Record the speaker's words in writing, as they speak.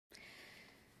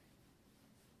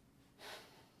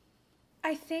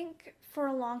I think for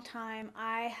a long time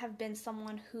I have been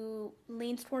someone who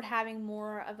leans toward having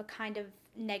more of a kind of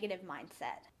negative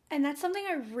mindset. And that's something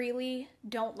I really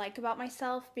don't like about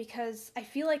myself because I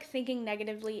feel like thinking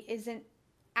negatively isn't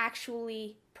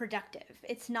actually productive.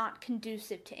 It's not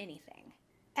conducive to anything.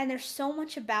 And there's so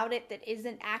much about it that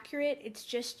isn't accurate, it's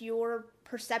just your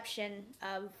perception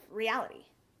of reality.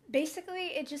 Basically,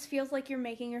 it just feels like you're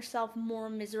making yourself more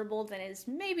miserable than is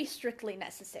maybe strictly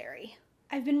necessary.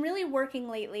 I've been really working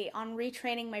lately on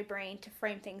retraining my brain to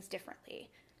frame things differently.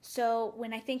 So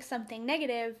when I think something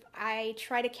negative, I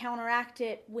try to counteract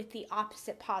it with the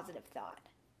opposite positive thought.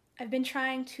 I've been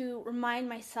trying to remind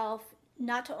myself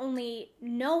not to only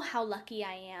know how lucky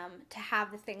I am to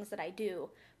have the things that I do,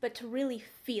 but to really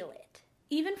feel it.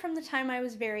 Even from the time I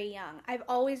was very young, I've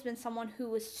always been someone who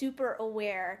was super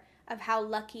aware of how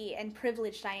lucky and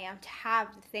privileged I am to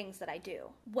have the things that I do,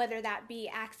 whether that be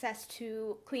access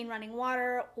to clean running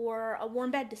water or a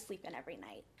warm bed to sleep in every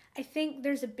night. I think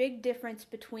there's a big difference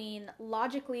between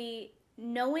logically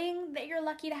knowing that you're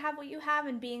lucky to have what you have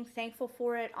and being thankful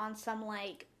for it on some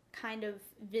kind of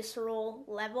visceral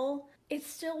level. It's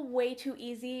still way too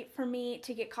easy for me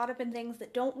to get caught up in things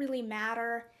that don't really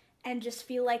matter and just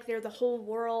feel like they're the whole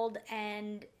world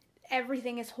and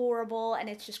everything is horrible and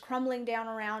it's just crumbling down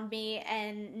around me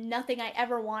and nothing I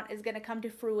ever want is going to come to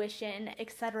fruition,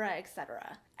 etc.,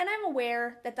 etc. And I'm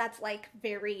aware that that's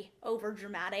very over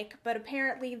dramatic, but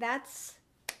apparently that's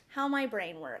how my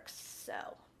brain works,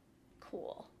 so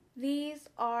cool. These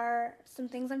are some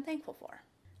things I'm thankful for.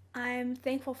 I'm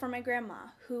thankful for my grandma,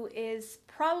 who is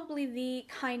probably the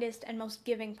kindest and most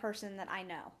giving person that I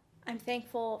know. I'm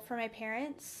thankful for my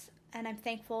parents, and I'm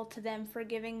thankful to them for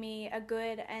giving me a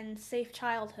good and safe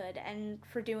childhood and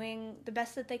for doing the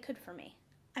best that they could for me.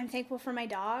 I'm thankful for my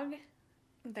dog,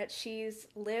 that she's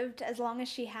lived as long as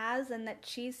she has and that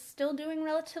she's still doing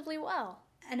relatively well.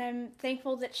 And I'm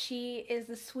thankful that she is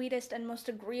the sweetest and most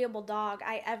agreeable dog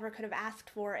I ever could have asked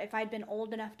for if I'd been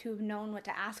old enough to have known what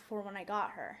to ask for when I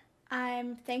got her.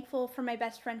 I'm thankful for my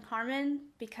best friend Carmen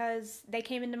because they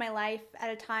came into my life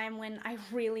at a time when I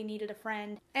really needed a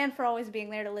friend, and for always being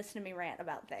there to listen to me rant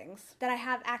about things. That I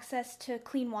have access to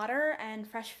clean water and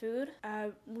fresh food, a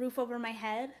roof over my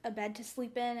head, a bed to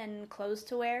sleep in, and clothes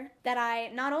to wear. That I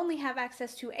not only have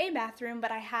access to a bathroom,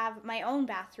 but I have my own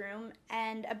bathroom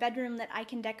and a bedroom that I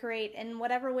can decorate in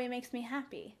whatever way makes me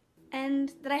happy.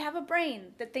 And that I have a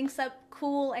brain that thinks up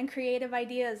cool and creative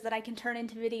ideas that I can turn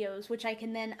into videos, which I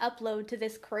can then upload to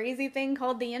this crazy thing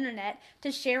called the internet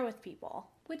to share with people.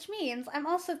 Which means I'm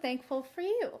also thankful for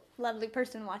you, lovely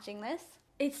person watching this.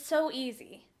 It's so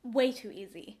easy, way too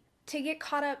easy, to get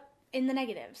caught up in the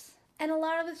negatives. And a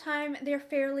lot of the time, they're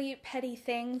fairly petty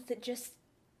things that just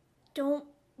don't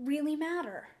really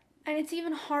matter. And it's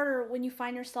even harder when you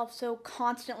find yourself so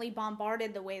constantly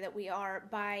bombarded the way that we are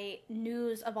by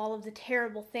news of all of the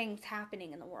terrible things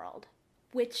happening in the world,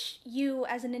 which you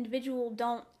as an individual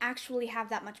don't actually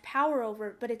have that much power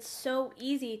over, but it's so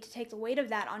easy to take the weight of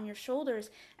that on your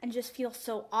shoulders and just feel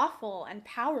so awful and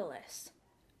powerless.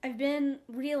 I've been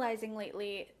realizing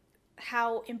lately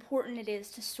how important it is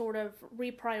to sort of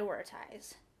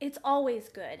reprioritize. It's always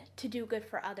good to do good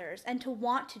for others and to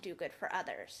want to do good for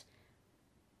others.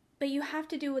 But you have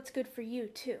to do what's good for you,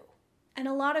 too. And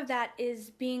a lot of that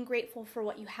is being grateful for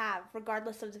what you have,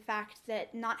 regardless of the fact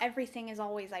that not everything is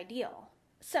always ideal.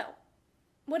 So,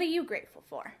 what are you grateful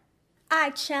for?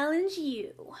 I challenge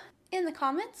you. In the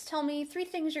comments, tell me 3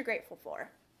 things you're grateful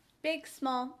for. Big,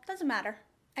 small, doesn't matter.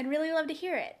 I'd really love to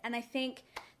hear it. And I think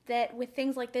that with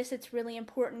things like this, it's really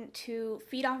important to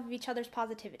feed off of each other's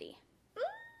positivity.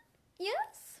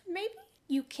 Yes, maybe.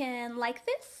 You can like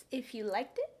this if you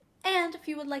liked it. And if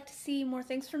you would like to see more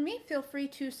things from me, feel free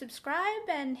to subscribe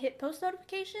and hit post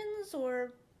notifications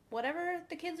or whatever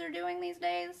the kids are doing these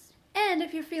days. And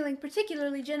if you're feeling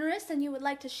particularly generous and you would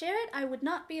like to share it, I would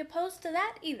not be opposed to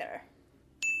that either.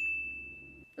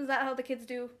 Is that how the kids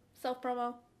do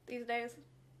self-promo these days?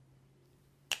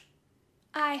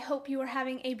 I hope you are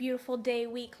having a beautiful day,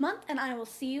 week, month, and I will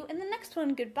see you in the next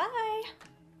one. Goodbye!